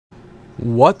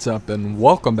What's up and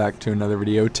welcome back to another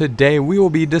video. Today we will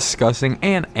be discussing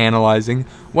and analyzing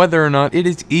whether or not it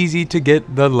is easy to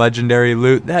get the legendary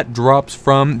loot that drops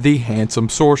from the Handsome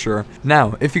Sorcerer.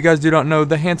 Now, if you guys do not know,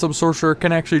 the Handsome Sorcerer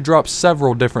can actually drop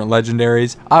several different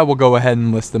legendaries. I will go ahead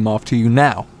and list them off to you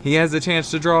now. He has a chance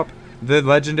to drop the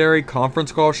legendary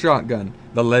Conference Call Shotgun,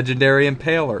 the legendary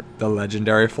Impaler, the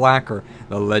legendary Flacker,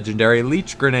 the legendary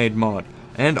Leech Grenade mod,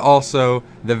 and also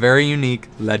the very unique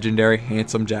legendary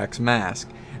Handsome Jack's mask,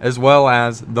 as well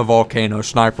as the Volcano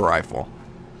Sniper Rifle,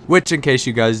 which, in case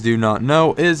you guys do not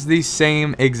know, is the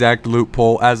same exact loot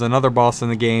pool as another boss in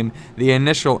the game, the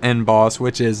initial end boss,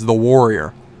 which is the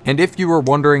Warrior. And if you were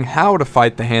wondering how to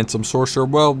fight the Handsome Sorcerer,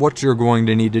 well, what you're going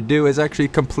to need to do is actually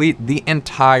complete the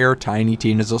entire Tiny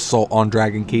Tina's Assault on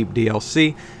Dragon Keep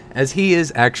DLC, as he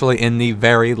is actually in the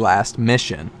very last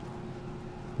mission.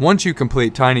 Once you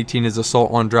complete Tiny Tina's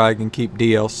Assault on Dragon Keep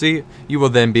DLC, you will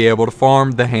then be able to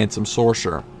farm the Handsome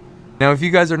Sorcerer. Now, if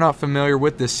you guys are not familiar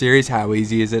with this series, how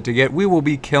easy is it to get? We will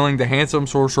be killing the Handsome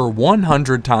Sorcerer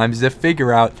 100 times to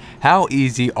figure out how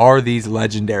easy are these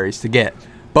legendaries to get.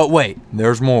 But wait,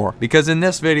 there's more, because in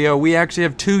this video we actually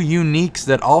have two uniques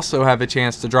that also have a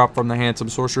chance to drop from the Handsome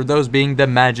Sorcerer, those being the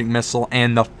Magic Missile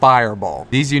and the Fireball.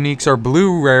 These uniques are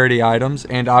blue rarity items,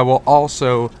 and I will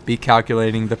also be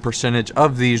calculating the percentage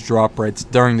of these drop rates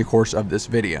during the course of this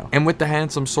video. And with the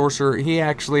Handsome Sorcerer, he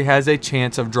actually has a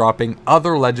chance of dropping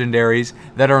other legendaries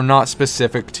that are not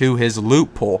specific to his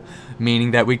loot pool,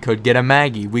 meaning that we could get a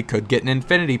Maggie, we could get an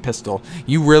Infinity Pistol.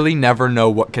 You really never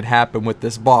know what could happen with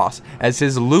this boss, as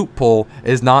his loot pool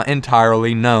is not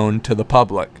entirely known to the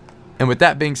public. And with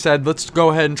that being said, let's go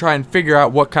ahead and try and figure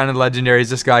out what kind of legendaries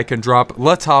this guy can drop.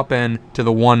 Let's hop in to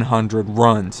the 100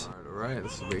 runs. Alright,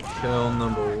 this will be kill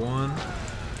number 1.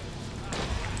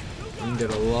 You can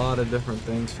get a lot of different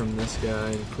things from this guy,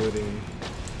 including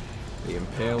the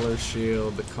Impaler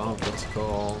Shield, the Conference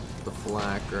Call, the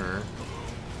Flacker,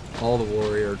 all the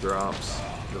Warrior drops,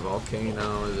 the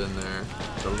Volcano is in there,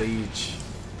 the Leech,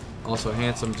 also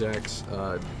Handsome Jack's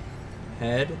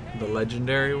head, the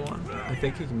legendary one. I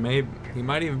think he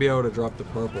might even be able to drop the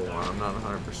purple one. I'm not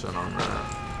 100% on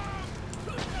that.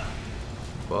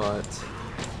 But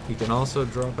he can also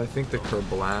drop, I think, the Curb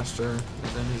Blaster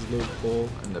is in his loot pool,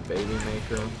 and the Baby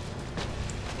Maker.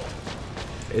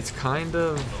 It's kind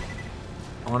of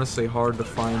honestly hard to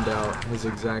find out his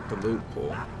exact loot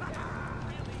pool.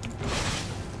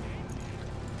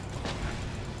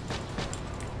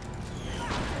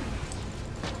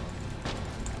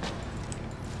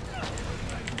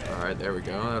 Alright, there we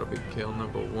go. That'll be kill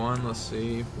number 1. Let's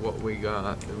see what we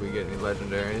got. Did we get any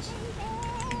legendaries?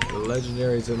 The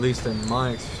legendaries, at least in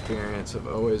my experience, have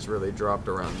always really dropped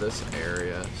around this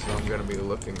area. So I'm going to be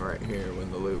looking right here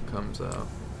when the loot comes out.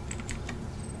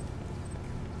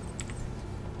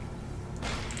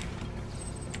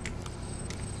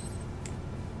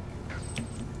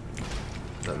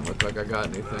 Doesn't look like I got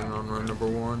anything on run number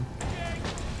 1.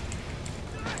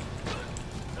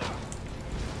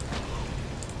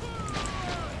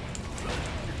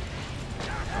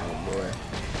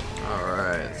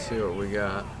 Alright, let's see what we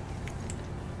got.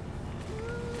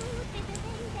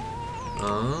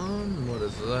 What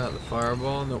is that? The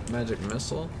Fireball? No, Magic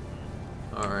Missile?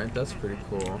 Alright, that's pretty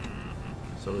cool.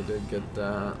 So we did get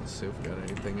that. Let's see if we got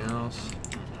anything else.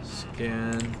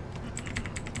 Skin.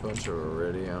 Bunch of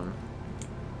Iridium.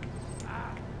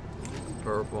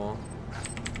 Purple.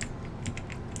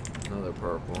 Another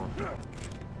purple.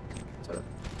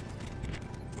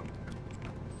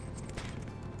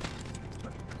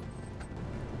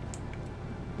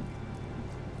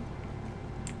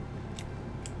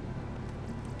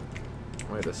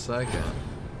 Wait a second.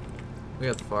 We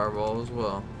got the Fireball as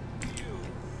well.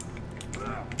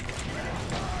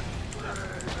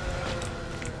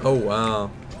 Oh wow.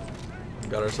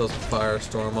 Got ourselves a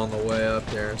Firestorm on the way up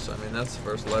here. So I mean, that's the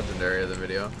first legendary of the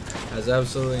video. Has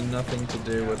absolutely nothing to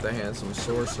do with the Handsome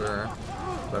Sorcerer.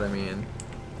 But I mean,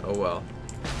 oh well.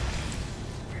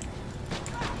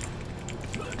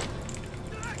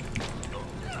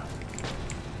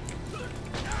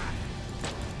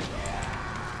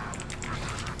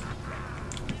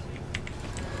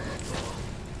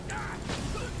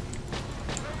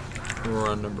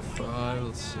 Run number 5,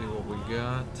 let's see what we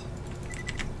got.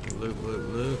 Loot, loot,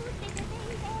 loot.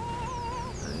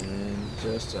 And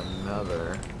just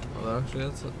another. Well,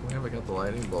 actually, we haven't got the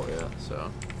lightning bolt yet,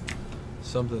 so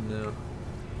something new,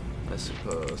 I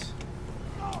suppose.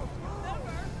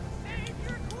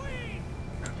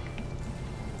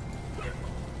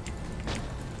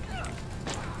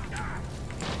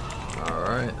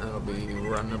 Alright, that'll be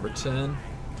run number 10.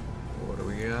 What do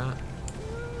we got?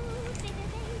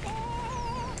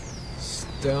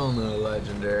 Still no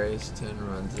legendaries. 10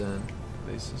 runs in,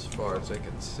 at least as far as I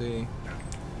can see.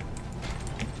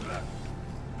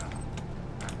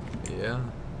 Yeah,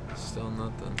 still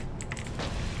nothing.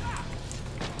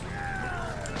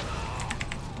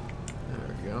 There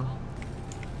we go.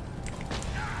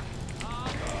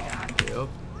 Yep.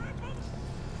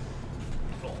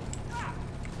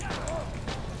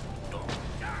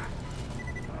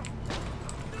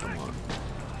 Come on.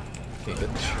 Can't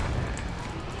get the shot.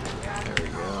 There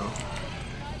we go.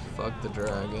 Fuck the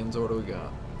dragons. What do we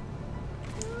got?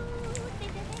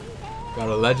 Got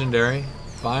a legendary.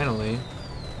 Finally.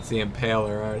 It's the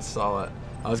Impaler. I saw it.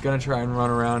 I was gonna try and run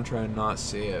around, try and not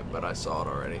see it, but I saw it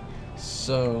already.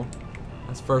 So,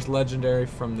 that's first legendary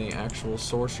from the actual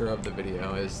Sorcerer of the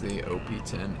video is the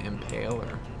OP10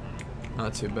 Impaler.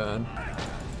 Not too bad.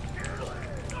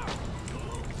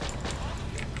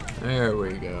 There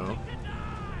we go.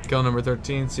 Kill number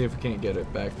 13, see if we can't get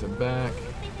it back to back.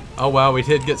 Oh wow, we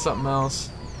did get something else.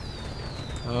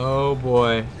 Oh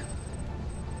boy.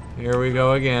 Here we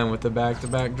go again with the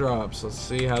back-to-back drops. Let's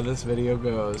see how this video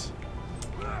goes.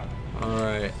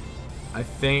 Alright. I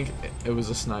think it was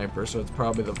a sniper, so it's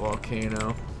probably the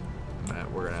volcano.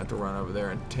 We're gonna have to run over there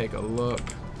and take a look.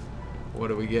 What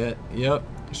do we get? Yep,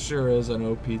 sure is an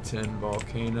OP10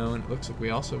 volcano. And it looks like we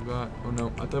also got... Oh no,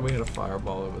 I thought we had a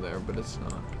fireball over there, but it's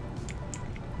not.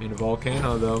 I mean, a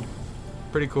volcano though.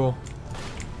 Pretty cool.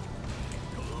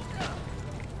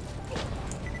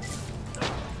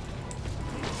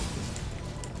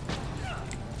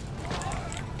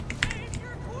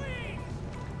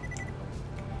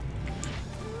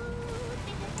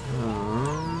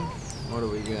 What do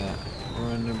we got?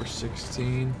 Run number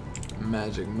 16,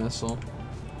 magic missile.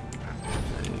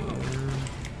 And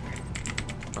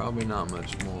probably not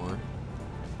much more.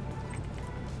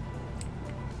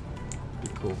 Be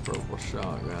cool purple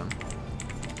shotgun.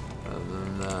 Other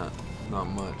than that, not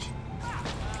much.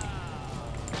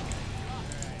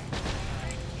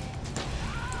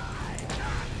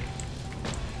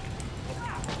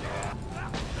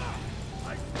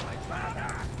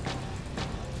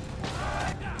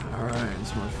 Alright,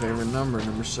 it's my favorite number,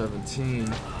 number 17.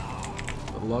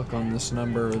 The luck on this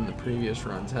number in the previous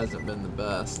runs hasn't been the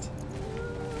best.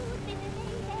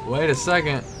 Wait a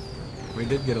second. We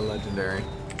did get a legendary.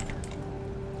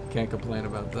 Can't complain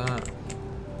about that.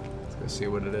 Let's go see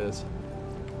what it is.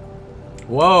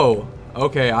 Whoa!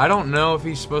 Okay, I don't know if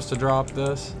he's supposed to drop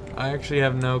this. I actually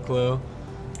have no clue.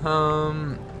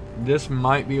 This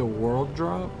might be a world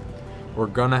drop. We're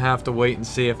gonna have to wait and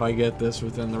see if I get this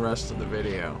within the rest of the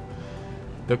video.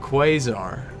 The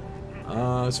Quasar.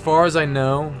 As far as I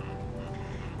know,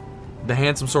 the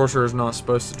Handsome Sorcerer is not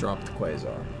supposed to drop the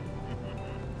Quasar.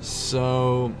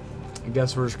 So, I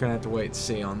guess we're just gonna have to wait and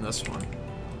see on this one.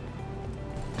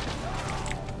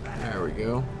 There we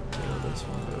go. See how this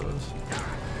one goes.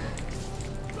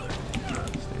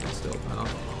 Stand still, pal.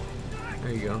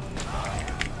 There you go.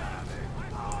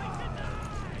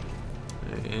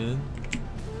 And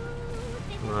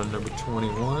run number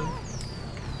 21.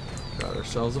 Got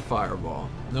ourselves a fireball.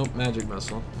 Nope, magic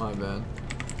missile. My bad.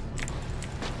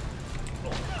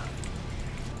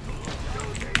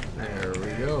 There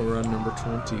we go. Run number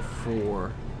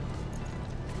 24.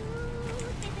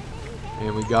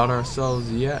 And we got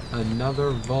ourselves yet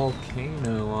another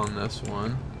volcano on this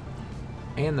one.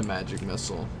 And the magic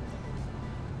missile.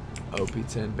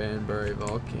 OP10 Banbury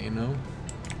volcano.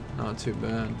 Not too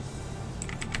bad.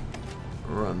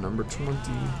 Run number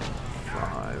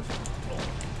 25.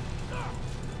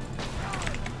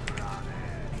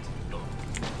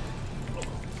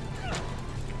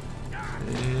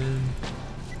 And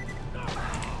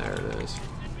there it is.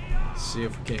 See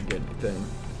if we can't get anything.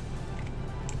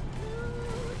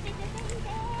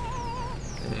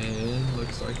 And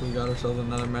looks like we got ourselves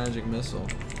another magic missile.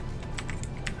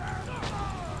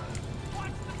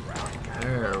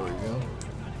 There we go.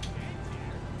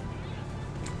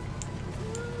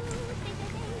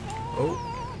 Oh,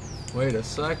 wait a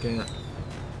second.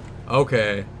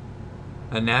 Okay.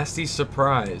 A nasty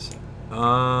surprise.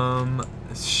 Now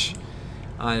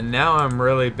I'm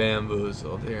really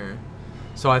bamboozled here.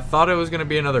 So I thought it was going to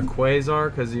be another Quasar,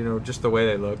 because, you know, just the way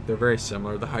they look. They're very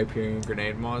similar. The Hyperion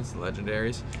Grenade mods, the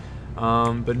legendaries.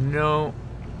 But no,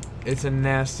 it's a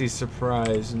nasty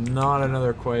surprise. Not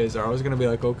another Quasar. I was going to be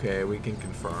like, okay, we can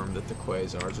confirm that the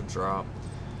Quasars will drop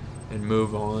and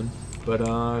move on. But,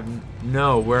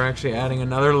 no, we're actually adding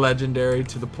another legendary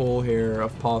to the pool here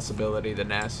of possibility, the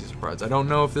nasty surprise. I don't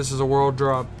know if this is a world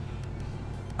drop.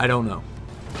 I don't know.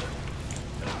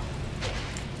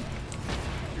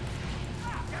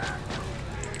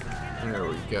 There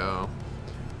we go.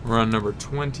 Run number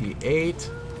 28.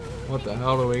 What the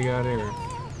hell do we got here?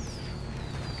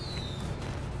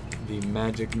 The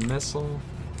magic missile.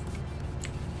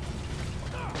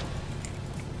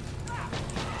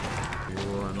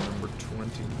 You're on number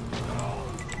 29.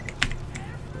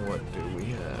 What do we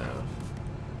have?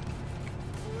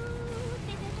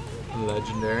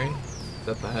 Legendary. Is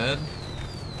that the head?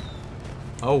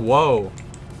 Oh, whoa.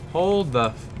 Hold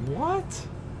the... What?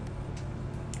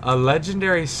 A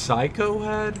legendary psycho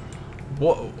head?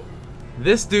 Whoa.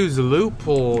 This dude's loot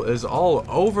pool is all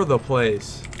over the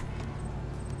place.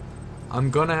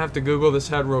 I'm gonna have to Google this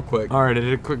head real quick. Alright, I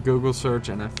did a quick Google search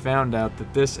and I found out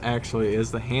that this actually is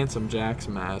the Handsome Jack's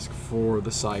mask for the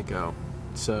psycho.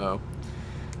 So,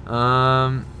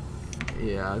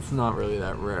 yeah, it's not really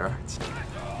that rare.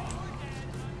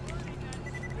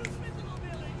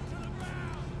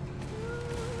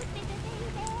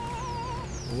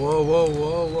 Whoa, whoa,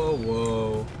 whoa, whoa,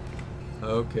 whoa.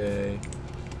 Okay.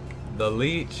 The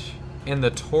leech and the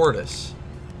tortoise.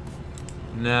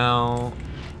 Now,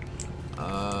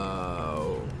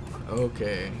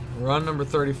 okay. Run number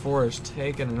 34 has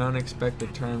taken an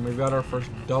unexpected turn. We've got our first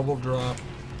double drop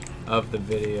of the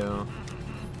video.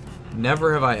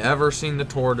 Never have I ever seen the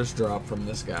tortoise drop from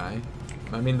this guy.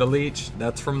 I mean, the leech,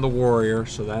 that's from the warrior,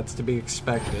 so that's to be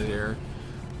expected here.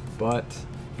 But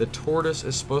the tortoise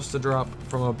is supposed to drop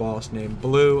from a boss named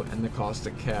Blue in the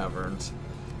Caustic Caverns.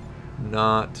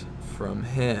 Not from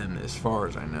him, as far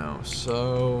as I know.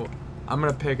 So, I'm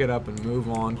going to pick it up and move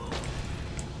on.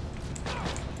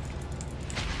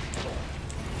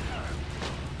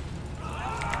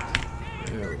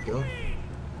 There we go.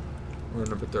 We're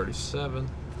number 37.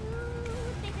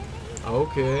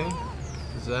 Okay.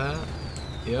 Is that?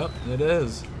 Yep, it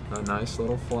is. A nice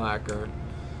little flacker.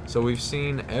 So we've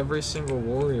seen every single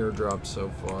warrior drop so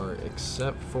far,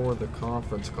 except for the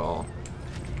conference call.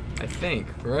 I think,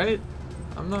 right?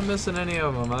 I'm not missing any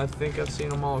of them. I think I've seen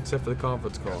them all except for the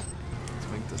conference call.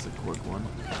 Let's make this a quick one.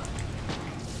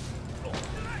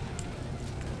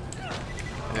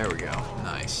 There we go.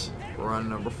 Nice. Run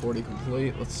number 40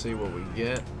 complete. Let's see what we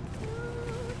get.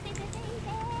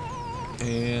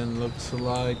 And looks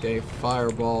like a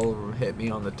fireball hit me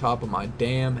on the top of my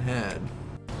damn head.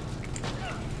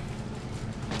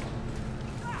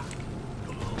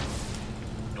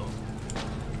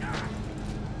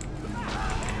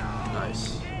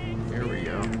 Nice. Here we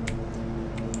go.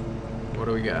 What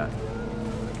do we got?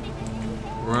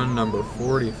 Run number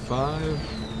 45.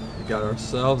 We got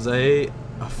ourselves a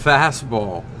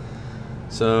fastball.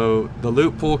 So the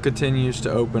loot pool continues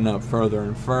to open up further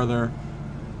and further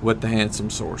with the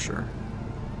Handsome Sorcerer.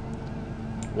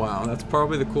 Wow, that's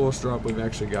probably the coolest drop we've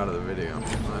actually got of the video,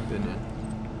 in my opinion.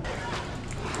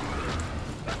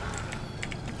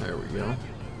 There we go.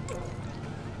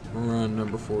 Run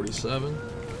number 47.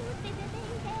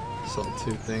 Saw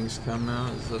two things come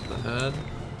out. Is that the head?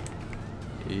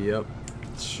 Yep,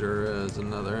 sure is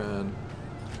another head.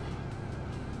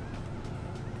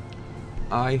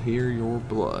 I hear your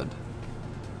blood.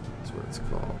 That's what it's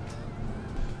called.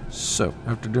 So,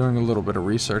 after doing a little bit of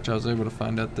research, I was able to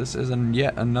find out this is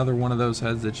yet another one of those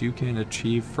heads that you can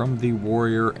achieve from the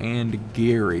warrior and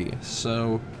Gary.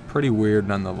 So, pretty weird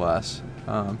nonetheless.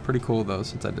 Pretty cool though,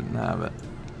 since I didn't have it.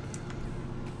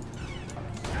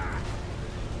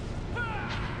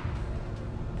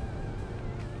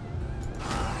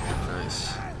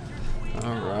 Nice.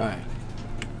 Alright.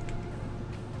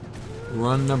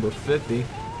 Run number 50.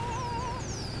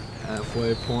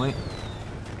 Halfway point.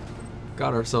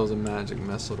 Got ourselves a magic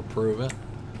missile to prove it.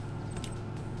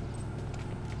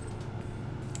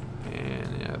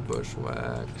 And yeah,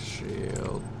 bushwhack,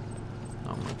 shield.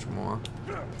 Not much more.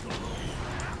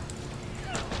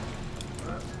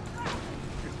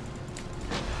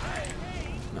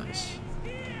 Nice.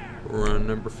 Run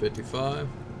number 55.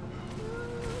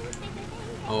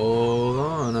 Hold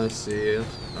on, I see it.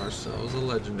 Ourselves a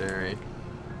legendary.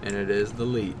 And it is the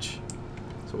leech.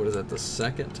 So what is that, the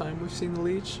second time we've seen the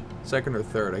leech? Second or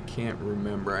third, I can't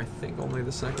remember. I think only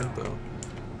the second though.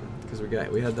 Because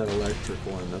we had that electric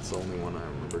one, that's the only one I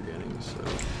remember getting, so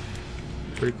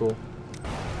pretty cool.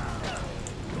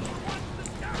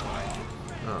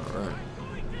 Alright.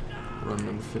 Run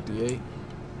number 58.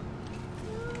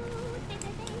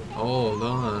 Hold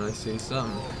on, I see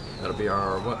something. That'll be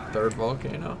our, what, third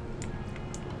volcano?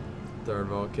 Third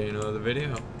volcano of the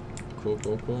video. Cool,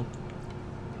 cool, cool.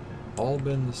 All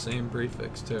been the same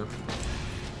prefix, too.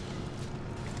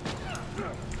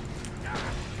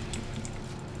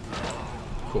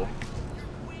 Cool.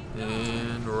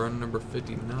 And run number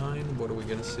 59. What are we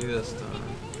gonna see this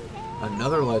time?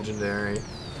 Another legendary.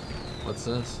 What's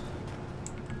this?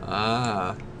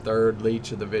 Ah, third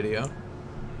leech of the video.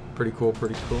 Pretty cool,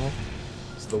 pretty cool.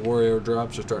 So the warrior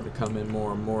drops are starting to come in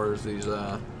more and more as these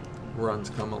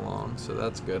runs come along, so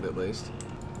that's good at least.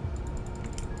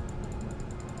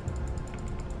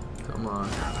 Come on.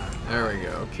 There we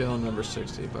go. Kill number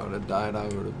 60. If I would have died, I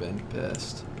would have been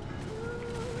pissed.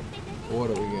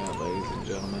 What do we got, ladies and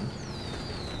gentlemen?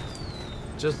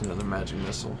 Just another magic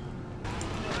missile.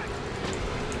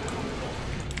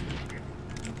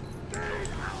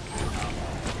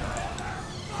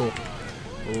 Cool.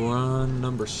 Run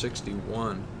number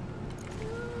 61.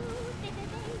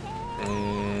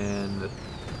 And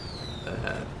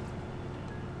that.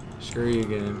 Screw you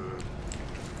again.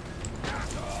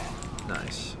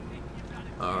 Nice.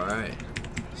 Alright.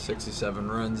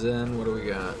 67 runs in. What do we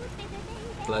got?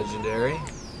 Legendary.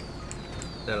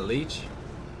 Is that a leech?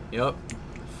 Yup.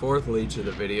 4th leech of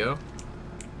the video.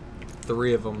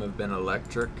 3 of them have been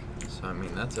electric. So, I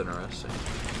mean, that's interesting.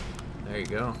 There you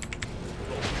go.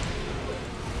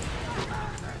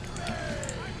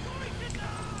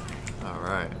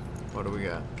 Alright. What do we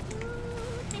got?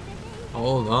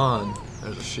 Hold on.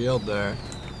 There's a shield there.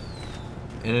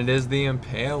 And it is the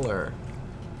Impaler.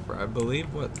 For, I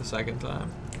believe, what, the 2nd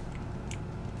time?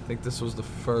 I think this was the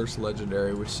first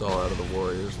legendary we saw out of the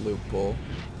Warriors loot pool.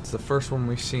 It's the first one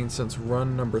we've seen since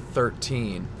run number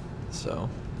 13. So,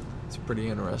 it's pretty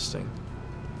interesting.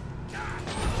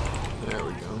 There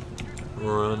we go.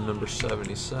 Run number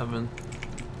 77.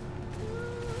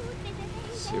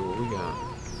 Let's see what we got.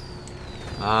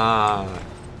 Ah,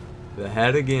 the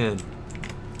head again.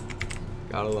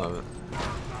 Gotta love it.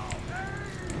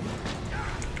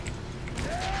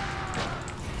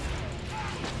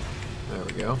 There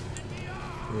we go.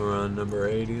 Run number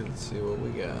 80. Let's see what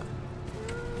we got.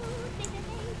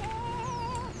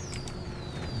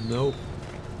 Nope.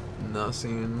 Not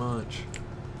seeing much.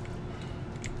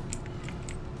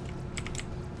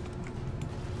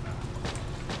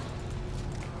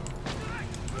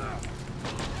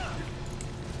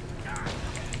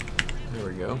 There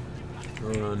we go.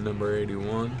 Run number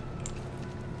 81.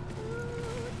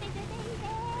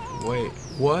 Wait,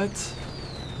 what?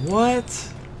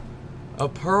 What? A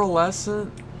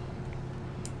pearlescent?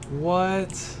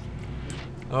 What?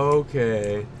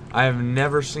 Okay. I have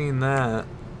never seen that.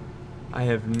 I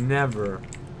have never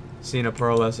seen a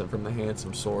pearlescent from the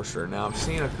Handsome Sorcerer. Now, I've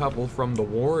seen a couple from the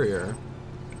Warrior,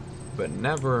 but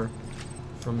never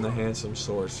from the Handsome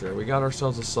Sorcerer. We got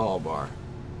ourselves a Saw Bar.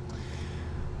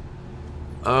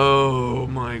 Oh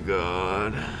my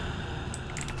god.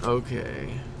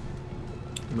 Okay.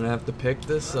 I'm gonna have to pick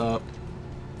this up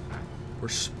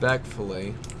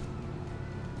respectfully.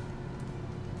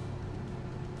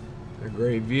 A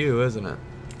great view, isn't it?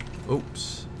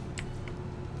 Oops.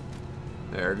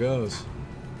 There it goes.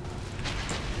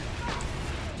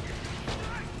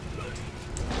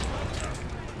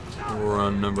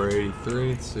 Run number 83.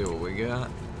 Let's see what we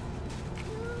got.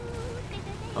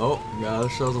 Oh, got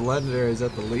ourselves a legendary. Is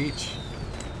that the leech?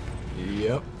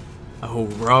 Yep. Oh,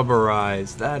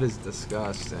 rubberized. That is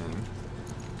disgusting.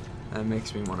 That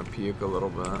makes me want to puke a little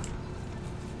bit.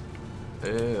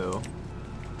 Ew.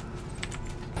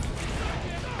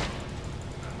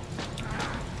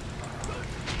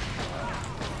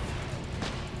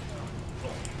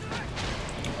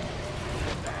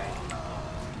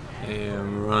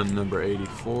 And run number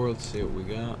 84. Let's see what we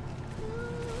got.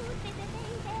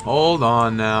 Hold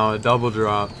on now. A double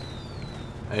drop.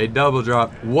 A double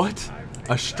drop. What?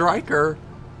 A striker?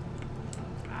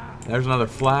 There's another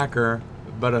flacker.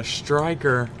 But a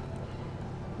striker.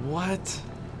 What?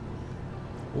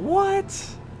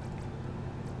 What?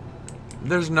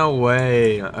 There's no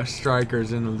way a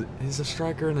striker's in. Is a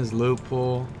striker in his loot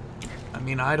pool? I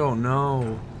mean, I don't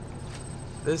know.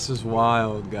 This is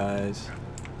wild, guys.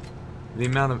 The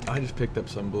amount of. I just picked up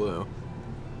some blue.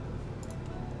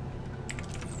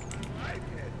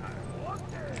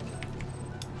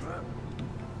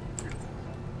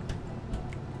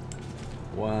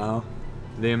 Wow.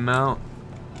 The amount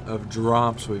of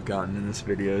drops we've gotten in this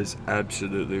video is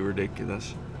absolutely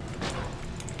ridiculous.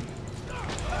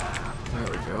 There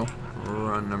we go.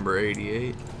 Run number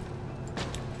 88.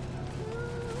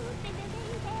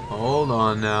 Hold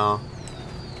on now.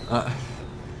 A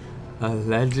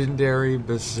legendary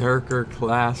Berserker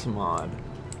class mod.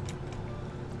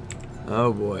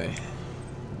 Oh boy.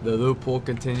 The loot pool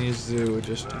continues to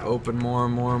just open more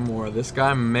and more and more. This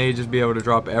guy may just be able to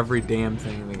drop every damn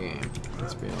thing in the game.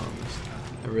 Let's be honest.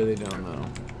 I really don't know.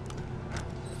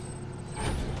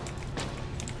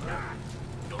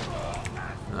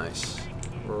 Nice.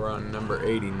 We're on number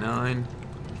 89.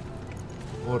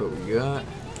 What do we got?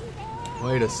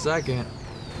 Wait a second.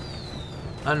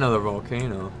 Another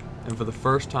volcano. And for the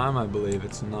first time, I believe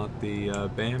it's not the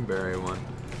Banberry one.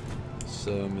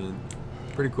 So, I mean,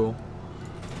 pretty cool.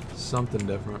 Something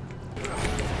different.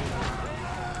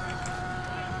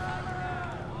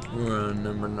 We're on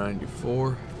number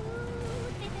 94.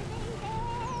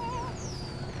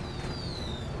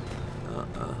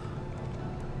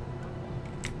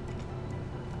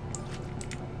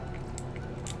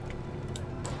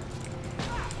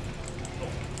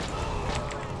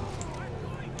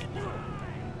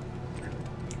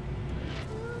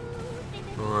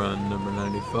 We're on number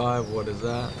 95. What is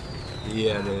that?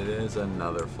 Yeah, it is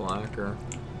another flacker.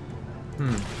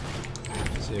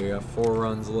 So we got 4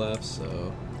 runs left,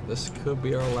 so this could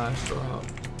be our last drop.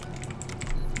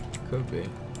 Could be.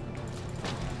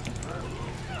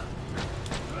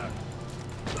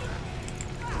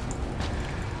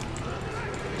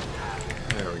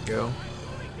 There we go.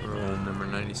 We're on number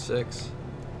 96.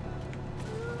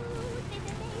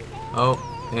 Oh.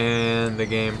 And the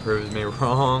game proves me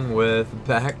wrong with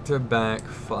back-to-back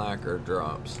flacker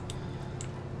drops.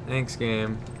 Thanks,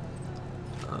 game.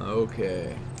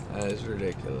 Okay, that is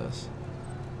ridiculous.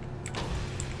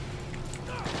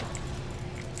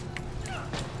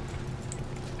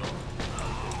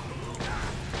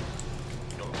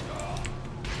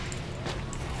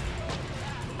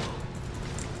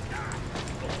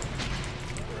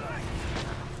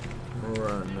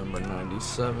 We're on number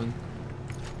 97.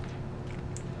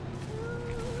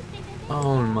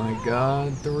 Oh my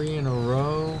god, 3 in a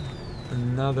row.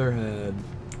 Another head.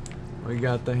 We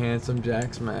got the Handsome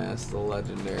Jack's Mask, the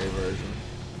legendary version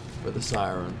for the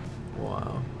Siren.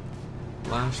 Wow.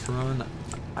 Last run?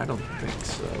 I don't think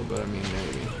so, but I mean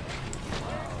maybe.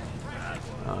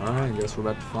 Alright, I guess we're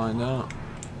about to find out.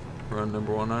 Run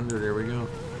number 100, here we go.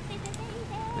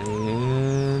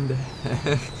 And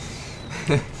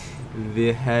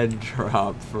the head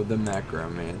drop for the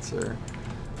Necromancer.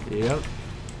 Yep.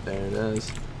 There it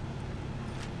is.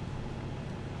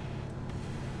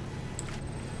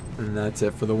 And that's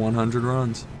it for the 100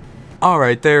 runs.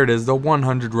 Alright, there it is, the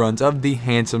 100 runs of the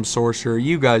Handsome Sorcerer.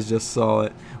 You guys just saw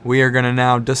it. We are going to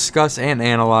now discuss and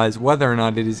analyze whether or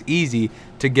not it is easy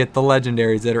to get the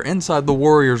legendaries that are inside the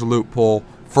Warrior's loot pool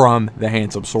from the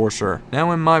Handsome Sorcerer.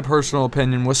 Now, in my personal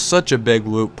opinion, with such a big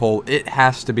loot pool, it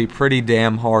has to be pretty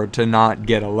damn hard to not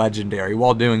get a legendary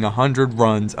while doing 100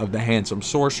 runs of the Handsome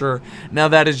Sorcerer. Now,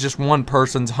 that is just one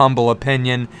person's humble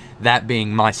opinion, that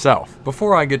being myself.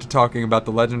 Before I get to talking about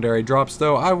the legendary drops,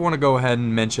 though, I want to go ahead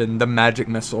and mention the Magic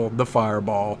Missile, the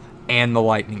Fireball, and the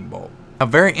Lightning Bolt. Now,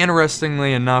 very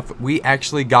interestingly enough, we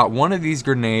actually got one of these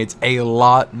grenades a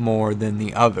lot more than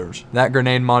the others. That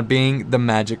grenade mod being the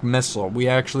Magic Missile. We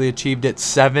actually achieved it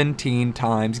 17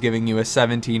 times, giving you a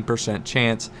 17%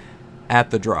 chance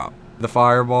at the drop. The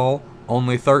Fireball,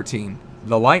 only 13.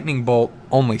 The Lightning Bolt,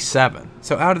 only 7.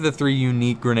 So out of the 3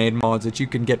 unique grenade mods that you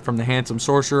can get from the Handsome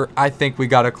Sorcerer, I think we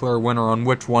got a clear winner on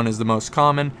which one is the most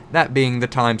common, that being the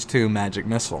 ×2 Magic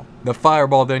Missile. The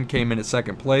Fireball then came in at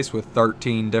 2nd place with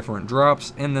 13 different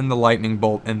drops, and then the Lightning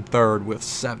Bolt in 3rd with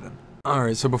 7.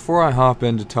 Alright, so before I hop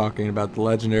into talking about the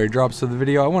legendary drops of the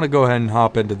video, I want to go ahead and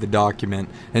hop into the document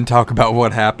and talk about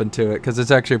what happened to it, because it's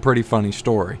actually a pretty funny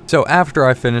story. So after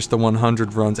I finished the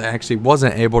 100 runs, I actually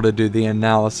wasn't able to do the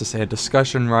analysis and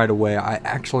discussion right away. I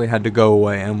actually had to go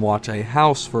away and watch a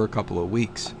house for a couple of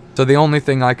weeks. So the only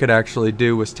thing I could actually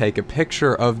do was take a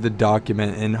picture of the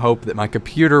document and hope that my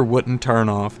computer wouldn't turn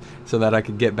off so that I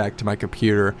could get back to my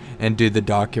computer and do the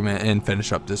document and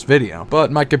finish up this video. But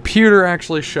my computer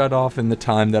actually shut off in the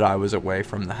time that I was away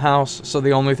from the house, so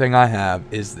the only thing I have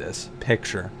is this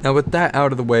picture. Now with that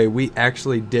out of the way, we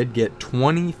actually did get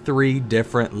 23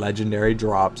 different legendary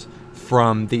drops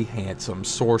from the Handsome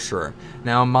Sorcerer.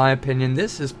 Now in my opinion,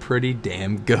 this is pretty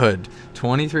damn good.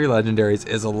 23 legendaries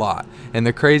is a lot, and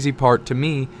the crazy part to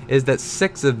me is that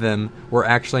 6 of them were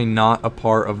actually not a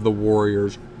part of the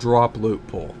Warrior's drop loot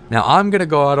pool. Now I'm gonna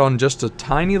go out on just a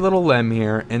tiny little limb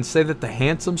here and say that the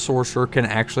Handsome Sorcerer can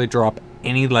actually drop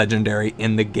any legendary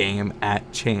in the game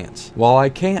at chance. While I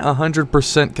can't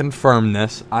 100% confirm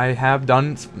this, I have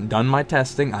done my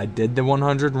testing. I did the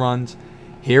 100 runs.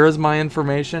 Here is my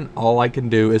information. All I can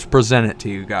do is present it to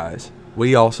you guys.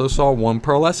 We also saw 1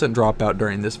 pearlescent drop out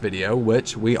during this video,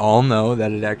 which we all know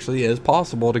that it actually is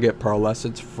possible to get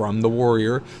pearlescents from the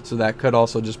Warrior, so that could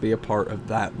also just be a part of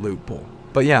that loot pool.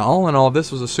 But yeah, all in all,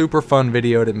 this was a super fun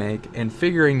video to make, and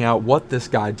figuring out what this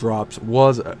guy drops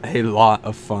was a lot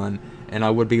of fun, and I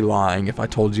would be lying if I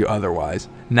told you otherwise.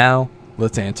 Now,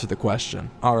 let's answer the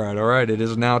question. Alright, it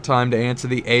is now time to answer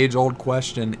the age-old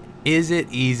question. Is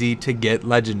it easy to get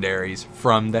legendaries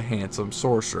from the Handsome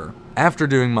Sorcerer? After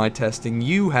doing my testing,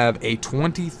 you have a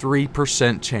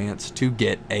 23% chance to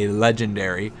get a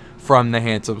legendary from the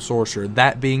Handsome Sorcerer,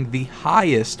 that being the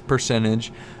highest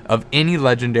percentage of any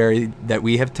legendary that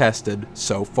we have tested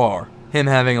so far. Him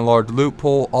having a large loot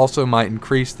pool also might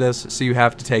increase this, so you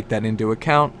have to take that into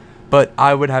account, but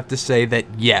I would have to say that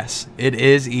yes, it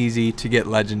is easy to get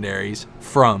legendaries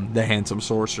from the Handsome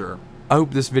Sorcerer. I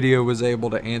hope this video was able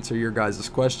to answer your guys'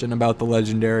 question about the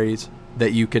legendaries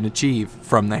that you can achieve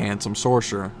from the Handsome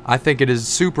Sorcerer. I think it is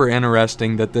super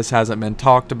interesting that this hasn't been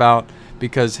talked about,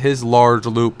 because his large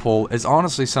loot pool is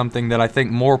honestly something that I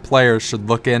think more players should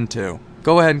look into.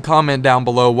 Go ahead and comment down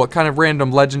below what kind of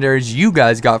random legendaries you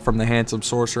guys got from the Handsome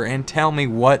Sorcerer, and tell me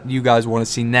what you guys want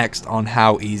to see next on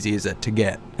how easy is it to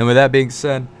get. And with that being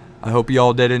said, I hope you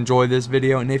all did enjoy this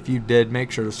video, and if you did, make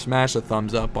sure to smash a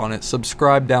thumbs up on it,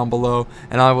 subscribe down below,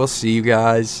 and I will see you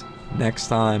guys next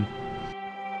time.